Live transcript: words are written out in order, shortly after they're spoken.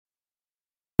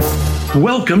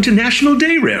Welcome to National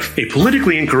Day Riff, a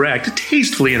politically incorrect,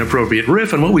 tastefully inappropriate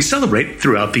riff on what we celebrate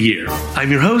throughout the year. I'm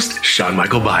your host, Sean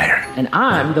Michael Byer. And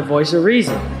I'm the voice of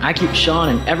reason. I keep Sean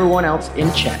and everyone else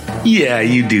in check. Yeah,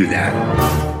 you do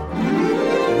that.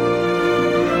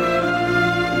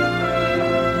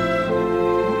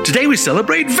 Today we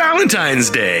celebrate Valentine's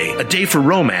Day, a day for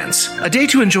romance, a day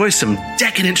to enjoy some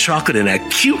decadent chocolate in a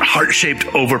cute heart-shaped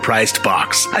overpriced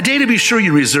box, a day to be sure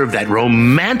you reserve that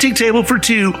romantic table for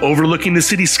two overlooking the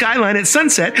city skyline at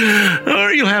sunset,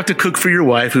 or you'll have to cook for your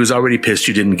wife who's already pissed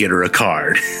you didn't get her a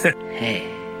card. Hey,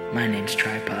 my name's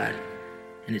Tripod,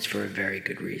 and it's for a very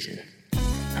good reason.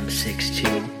 I'm 6'2",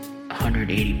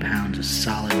 180 pounds of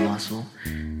solid muscle,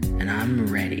 and I'm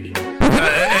ready.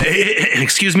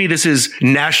 Excuse me, this is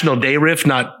National Day Riff,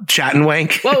 not Chat and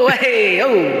Wank. Whoa, hey,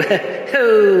 oh,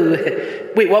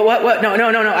 wait, what? No.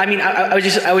 I mean, I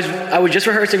was just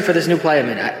rehearsing for this new play. I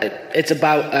mean, it's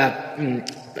about,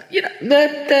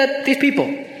 these people.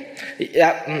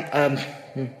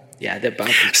 Yeah, they're about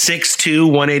 6'2",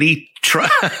 180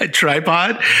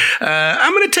 tripod.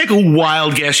 I'm going to take a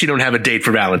wild guess you don't have a date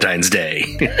for Valentine's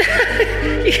Day.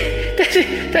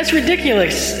 That's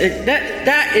ridiculous.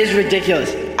 That is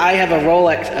ridiculous. I have a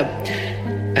Rolex.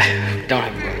 Don't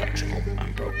have a Rolex.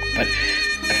 I'm broke, but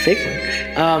a fake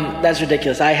one. That's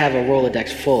ridiculous. I have a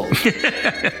Rolodex full.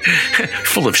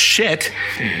 Full of shit.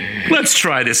 Let's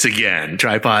try this again,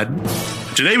 Tripod.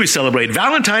 Today we celebrate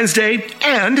Valentine's Day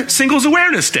and Singles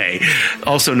Awareness Day,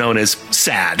 also known as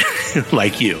SAD,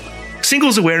 like you.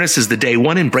 Singles Awareness is the day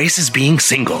one embraces being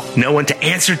single. No one to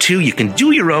answer to, you can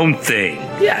do your own thing.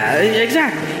 Yeah,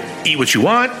 exactly. Eat what you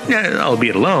want,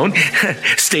 albeit alone.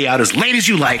 Stay out as late as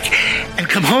you like, and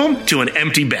come home to an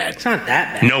empty bed. It's not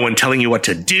that bad. No one telling you what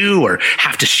to do or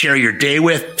have to share your day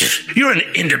with. You're an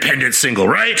independent single,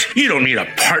 right? You don't need a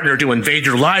partner to invade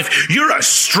your life. You're a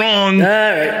strong... All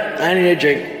right, I need a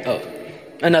drink. Oh,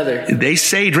 another. They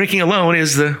say drinking alone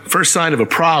is the first sign of a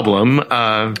problem.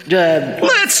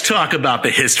 Let's talk about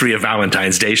the history of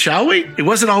Valentine's Day, shall we? It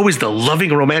wasn't always the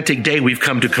loving romantic day we've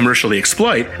come to commercially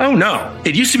exploit. Oh no.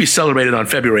 It used to be celebrated on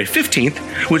February 15th,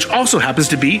 which also happens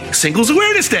to be Singles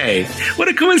Awareness Day. What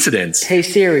a coincidence. Hey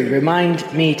Siri,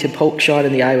 remind me to poke Sean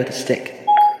in the eye with a stick.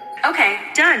 Okay,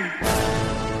 done.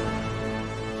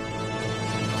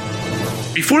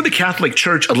 Before the Catholic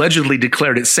Church allegedly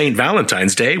declared it St.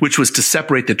 Valentine's Day, which was to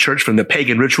separate the church from the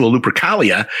pagan ritual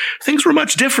Lupercalia, things were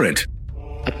much different.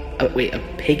 Wait, a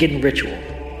pagan ritual?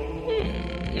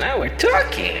 Now we're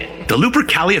talking. The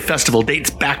Lupercalia festival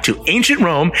dates back to ancient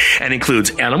Rome and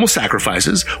includes animal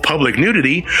sacrifices, public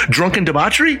nudity, drunken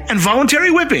debauchery, and voluntary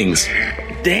whippings.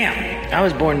 Damn, I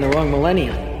was born in the wrong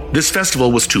millennium. This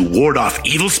festival was to ward off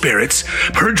evil spirits,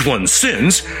 purge one's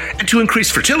sins, and to increase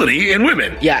fertility in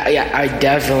women. Yeah, I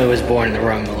definitely was born in the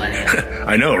wrong millennium.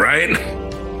 I know, right?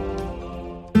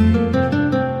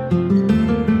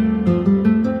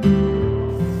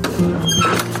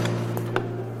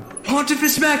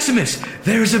 Pontifex Maximus,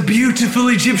 there's a beautiful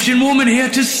Egyptian woman here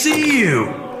to see you.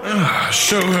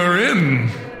 Show her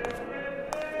in.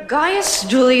 Gaius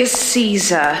Julius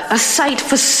Caesar, a sight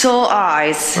for sore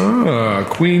eyes.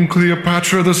 Queen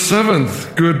Cleopatra VII.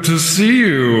 Good to see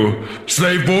you.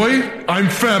 Slave boy, I'm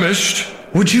famished.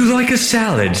 Would you like a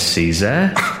salad,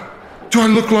 Caesar? Do I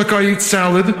look like I eat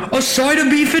salad? A side of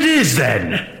beef it is,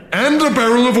 then. And a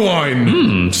barrel of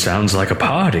wine. Sounds like a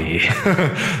party.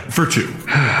 For two.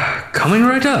 Coming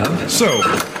right up. So,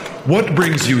 what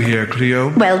brings you here,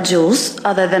 Cleo? Well, Jules,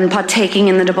 other than partaking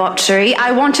in the debauchery,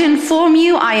 I want to inform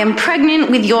you I am pregnant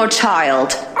with your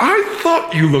child. I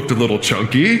thought you looked a little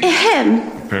chunky. Him?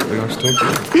 Apparently I still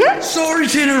do. Sorry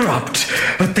to interrupt,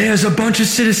 but there's a bunch of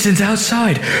citizens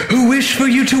outside who wish for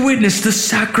you to witness the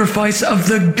sacrifice of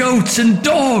the goats and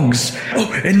dogs.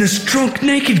 Oh, and this drunk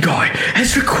naked guy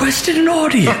has requested an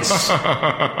audience.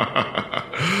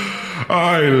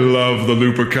 I love the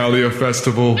Lupercalia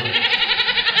Festival.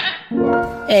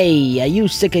 Hey, are you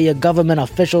sick of your government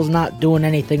officials not doing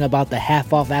anything about the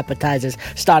half-off appetizers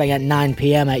starting at 9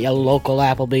 p.m. at your local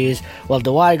Applebee's? Well,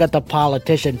 do I got the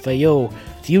politician for you.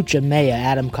 Future Mayor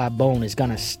Adam Carbone is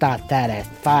gonna start that at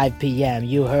 5 p.m.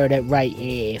 You heard it right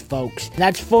here, folks.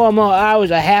 That's 4 more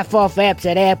hours of half-off apps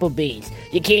at Applebee's.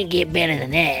 You can't get better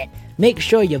than that. Make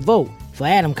sure you vote for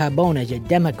Adam Carbone as your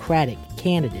Democratic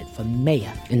candidate for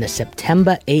mayor in the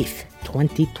September 8th,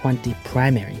 2020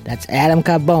 primary. That's Adam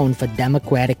Carbone for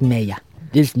Democratic mayor.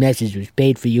 This message was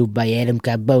paid for you by Adam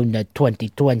Carbone, the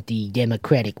 2020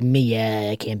 Democratic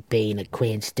mayor campaign of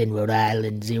Cranston, Rhode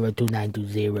Island,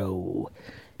 02920.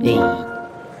 Hey.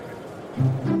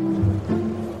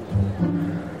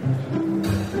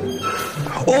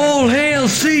 All hail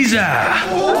Caesar!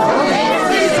 All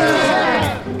hail Caesar!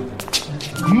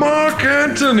 Mark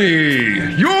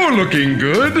Antony, you're looking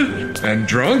good. And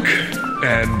drunk.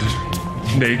 And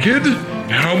naked.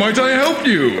 How might I help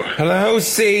you? Hello,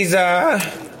 Caesar.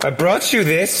 I brought you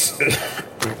this.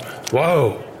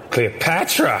 Whoa,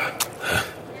 Cleopatra.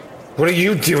 What are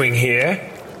you doing here?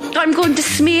 I'm going to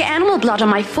smear animal blood on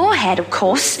my forehead, of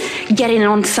course. Get in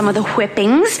on some of the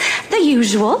whippings. The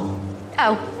usual.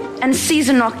 Oh, and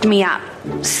Caesar knocked me up.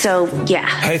 So, yeah.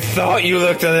 I thought you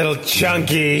looked a little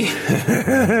chunky.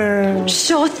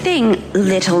 Sure thing,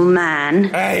 little man.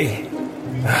 Hey,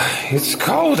 it's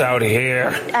cold out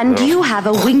here. And you have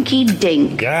a winky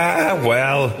dink. Yeah,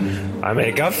 well, I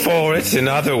make up for it in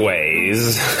other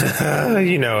ways.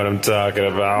 You know what I'm talking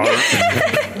about.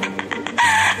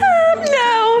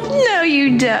 No,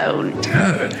 you don't.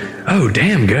 Oh,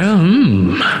 damn, girl.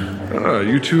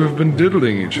 You two have been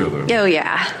diddling each other. Oh,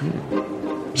 yeah.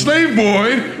 Slave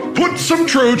boy, put some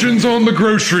Trojans on the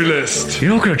grocery list.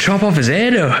 You're not gonna chop off his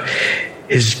head or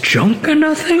his junk or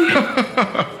nothing?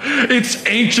 It's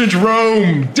ancient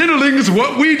Rome. Diddling's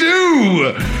what we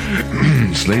do.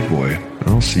 Slave boy,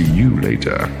 I'll see you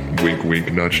later. Wink,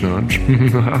 wink, nudge, nudge.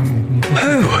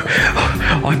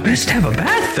 Oh, I best have a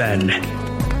bath then.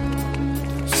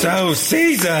 So,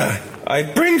 Caesar, I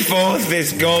bring forth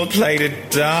this gold-plated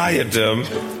diadem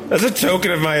as a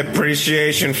token of my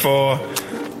appreciation for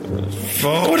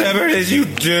whatever it is you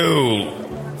do.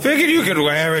 Figured you could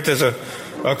wear it as a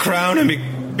crown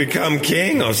and become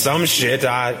king or some shit.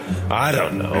 I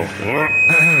don't know.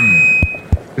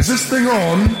 Is this thing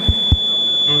on?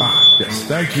 Yes,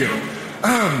 thank you.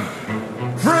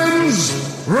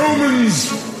 Friends,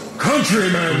 Romans,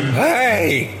 countrymen.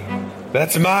 Hey,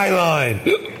 that's my line.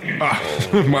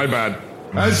 My bad.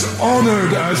 As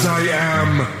honored as I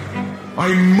am,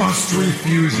 I must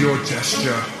refuse your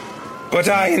gesture. But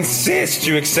I insist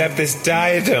you accept this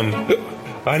diadem.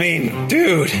 I mean,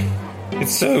 dude,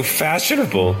 it's so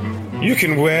fashionable. You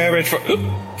can wear it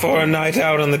for a night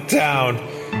out on the town,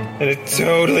 and it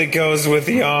totally goes with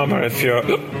the armor if you're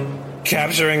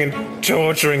capturing and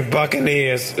torturing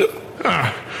buccaneers.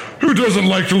 Who doesn't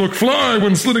like to look fly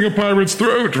when slitting a pirate's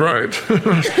throat, right?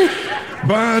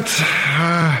 But,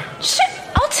 Shit,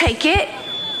 I'll take it.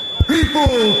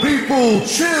 People,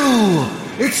 chill.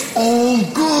 It's all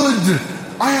good.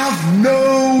 I have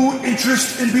no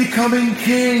interest in becoming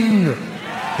king.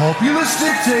 Populist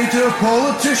dictator,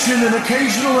 politician, and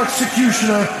occasional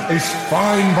executioner is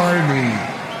fine by me.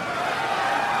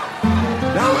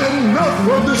 Now enough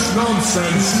of this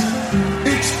nonsense.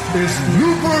 It is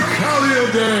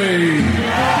Lupercalia Day.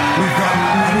 We've got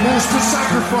animals to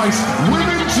sacrifice,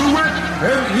 women to whip,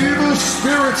 and evil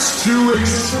spirits to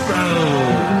expel.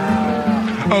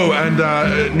 Oh, and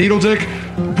Needledick,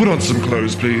 put on some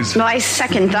clothes, please. I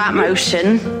second that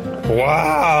motion.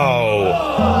 Wow.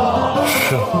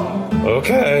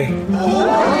 Okay.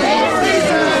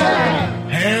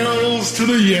 Hails to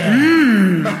the yeah.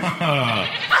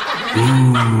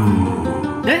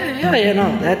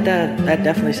 That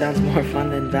definitely sounds more fun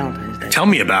than Valentine's Day. Tell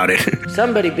me about it.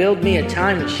 Somebody build me a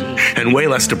time machine. And way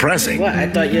less depressing. What? I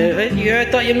thought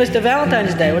you missed a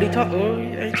Valentine's Day. What are you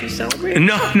talking? Aren't you celebrating?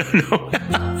 No.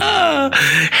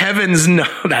 Heavens, no,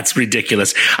 that's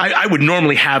ridiculous. I would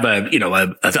normally have a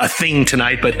thing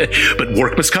tonight, but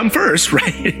work must come first,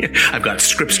 right? I've got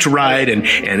scripts to write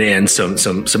and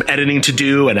some editing to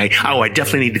do, and I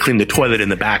definitely need to clean the toilet in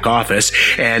the back office.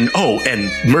 And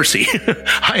mercy,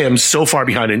 I am so far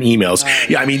behind in emails.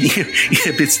 Yeah, I mean,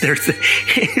 it's there.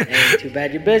 Hey, too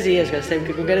bad you're busy. I was gonna say we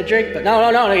could go get a drink, but no,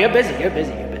 you're busy.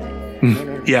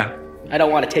 No. Yeah. I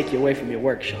don't want to take you away from your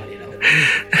work, Sean.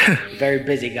 Very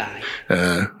busy guy.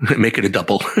 Make it a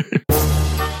double.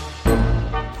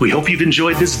 We hope you've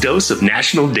enjoyed this dose of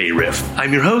National Day Riff.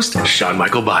 I'm your host, Sean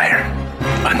Michael Byer.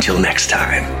 Until next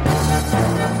time.